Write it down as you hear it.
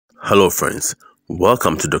Hello friends,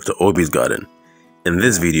 welcome to Dr. Obi's garden. In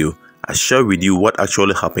this video, I share with you what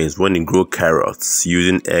actually happens when you grow carrots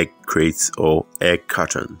using egg crates or egg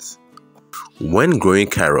cartons. When growing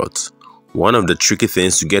carrots, one of the tricky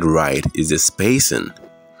things to get right is the spacing.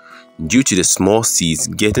 Due to the small seeds,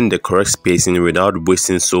 getting the correct spacing without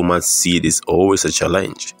wasting so much seed is always a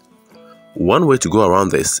challenge. One way to go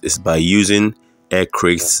around this is by using egg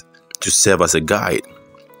crates to serve as a guide.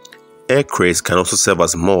 Egg crates can also serve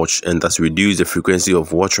as mulch and thus reduce the frequency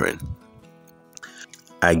of watering.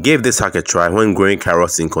 I gave this hack a try when growing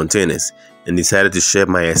carrots in containers and decided to share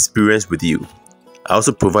my experience with you. I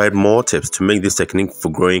also provide more tips to make this technique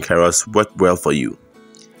for growing carrots work well for you.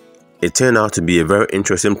 It turned out to be a very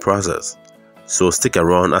interesting process, so stick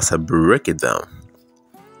around as I break it down.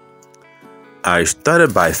 I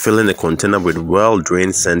started by filling the container with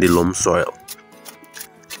well-drained sandy loam soil.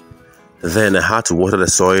 Then I had to water the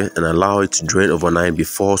soil and allow it to drain overnight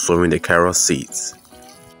before sowing the carrot seeds.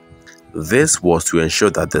 This was to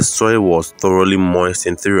ensure that the soil was thoroughly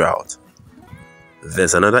moistened throughout.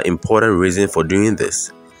 There's another important reason for doing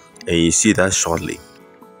this, and you see that shortly.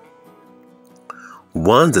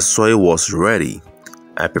 Once the soil was ready,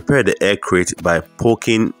 I prepared the egg crate by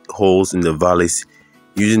poking holes in the valleys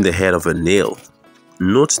using the head of a nail.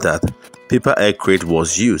 Note that paper egg crate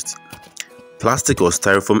was used. Plastic or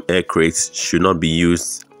styrofoam egg crates should not be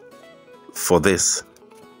used for this.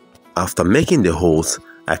 After making the holes,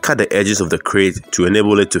 I cut the edges of the crate to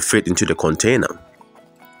enable it to fit into the container.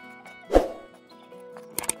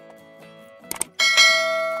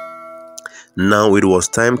 Now it was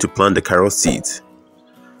time to plant the carrot seeds.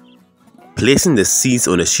 Placing the seeds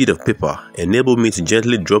on a sheet of paper enabled me to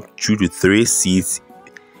gently drop 2 to 3 seeds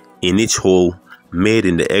in each hole made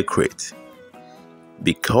in the egg crate.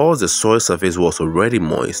 Because the soil surface was already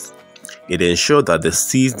moist, it ensured that the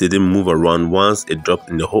seeds didn't move around once it dropped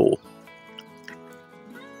in the hole.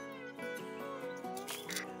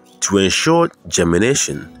 To ensure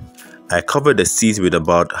germination, I covered the seeds with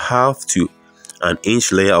about half to an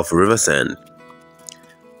inch layer of river sand.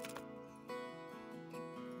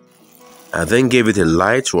 I then gave it a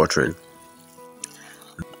light watering.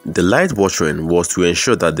 The light watering was to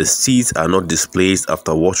ensure that the seeds are not displaced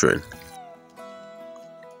after watering.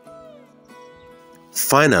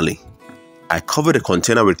 Finally, I covered the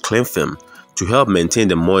container with cling film to help maintain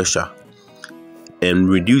the moisture and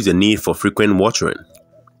reduce the need for frequent watering.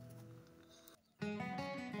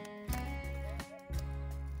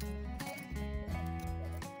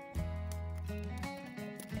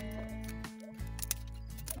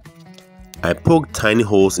 I poked tiny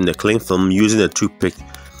holes in the cling film using a toothpick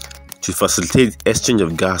to facilitate exchange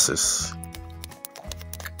of gases.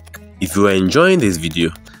 If you are enjoying this video,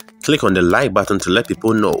 click on the like button to let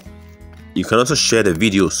people know. You can also share the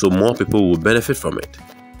video so more people will benefit from it.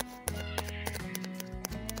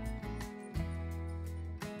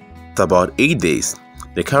 After about 8 days,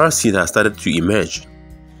 the carrot seed has started to emerge.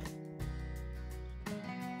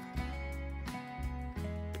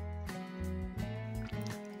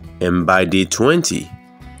 And by day 20,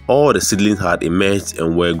 all the seedlings had emerged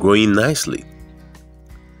and were growing nicely.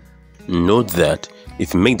 Note that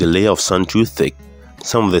if you make the layer of sand too thick,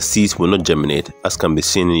 some of the seeds will not germinate, as can be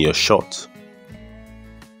seen in your shot.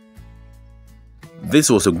 This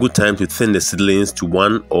was a good time to thin the seedlings to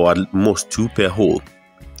 1 or at most 2 per hole.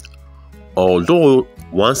 Although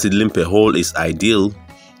 1 seedling per hole is ideal,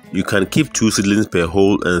 you can keep 2 seedlings per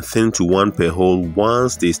hole and thin to 1 per hole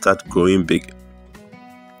once they start growing big.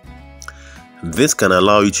 This can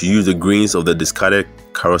allow you to use the greens of the discarded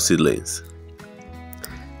carrot seedlings.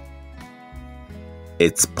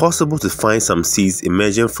 It's possible to find some seeds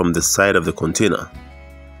emerging from the side of the container.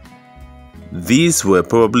 These were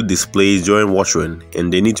probably displaced during watering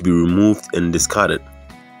and they need to be removed and discarded.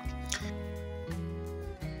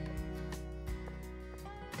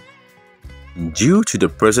 Due to the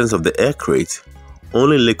presence of the egg crate,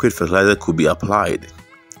 only liquid fertilizer could be applied.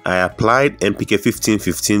 I applied NPK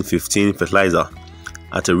 15-15-15 fertilizer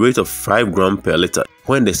at a rate of 5 grams per liter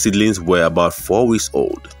when the seedlings were about 4 weeks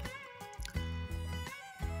old.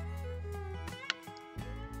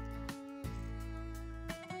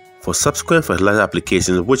 For subsequent fertilizer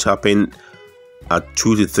applications, which happen at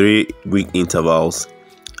 2 to 3 week intervals,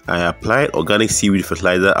 I applied organic seaweed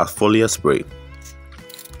fertilizer as foliar spray.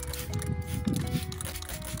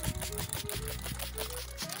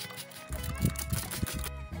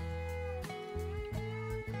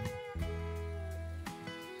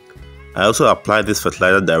 I also applied this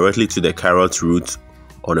fertilizer directly to the carrot roots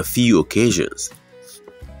on a few occasions.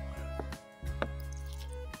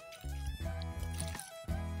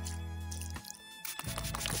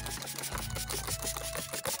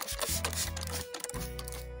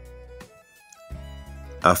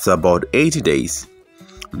 After about 80 days,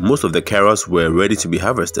 most of the carrots were ready to be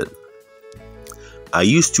harvested. I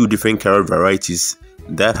used 2 different carrot varieties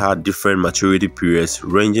that had different maturity periods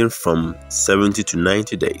ranging from 70 to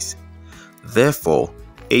 90 days. Therefore,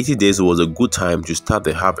 80 days was a good time to start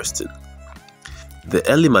the harvesting. The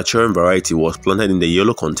early maturing variety was planted in the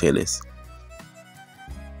yellow containers.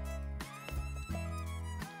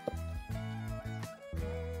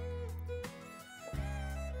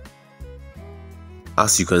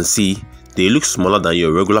 As you can see, they look smaller than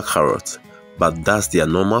your regular carrot, but that's their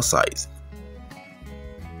normal size.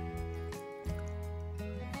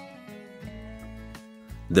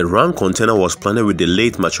 The round container was planted with the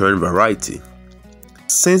late maturing variety.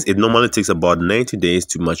 Since it normally takes about 90 days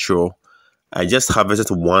to mature, I just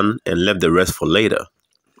harvested one and left the rest for later.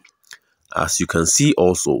 As you can see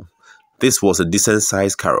also, this was a decent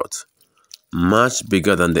sized carrot, much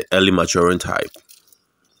bigger than the early maturing type.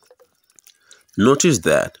 Notice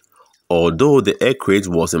that, although the egg crate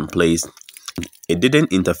was in place, it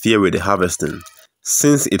didn't interfere with the harvesting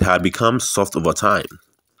since it had become soft over time.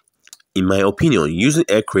 In my opinion, using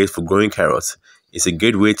egg crates for growing carrots is a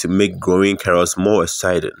great way to make growing carrots more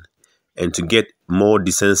exciting and to get more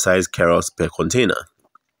decent sized carrots per container.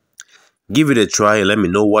 Give it a try and let me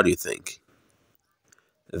know what you think.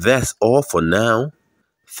 That's all for now.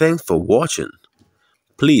 Thanks for watching.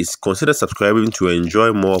 Please consider subscribing to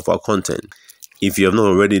enjoy more of our content if you have not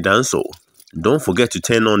already done so. Don't forget to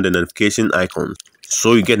turn on the notification icon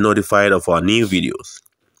so you get notified of our new videos.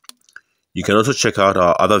 You can also check out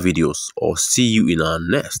our other videos or see you in our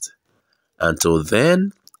next. Until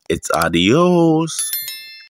then, it's adios.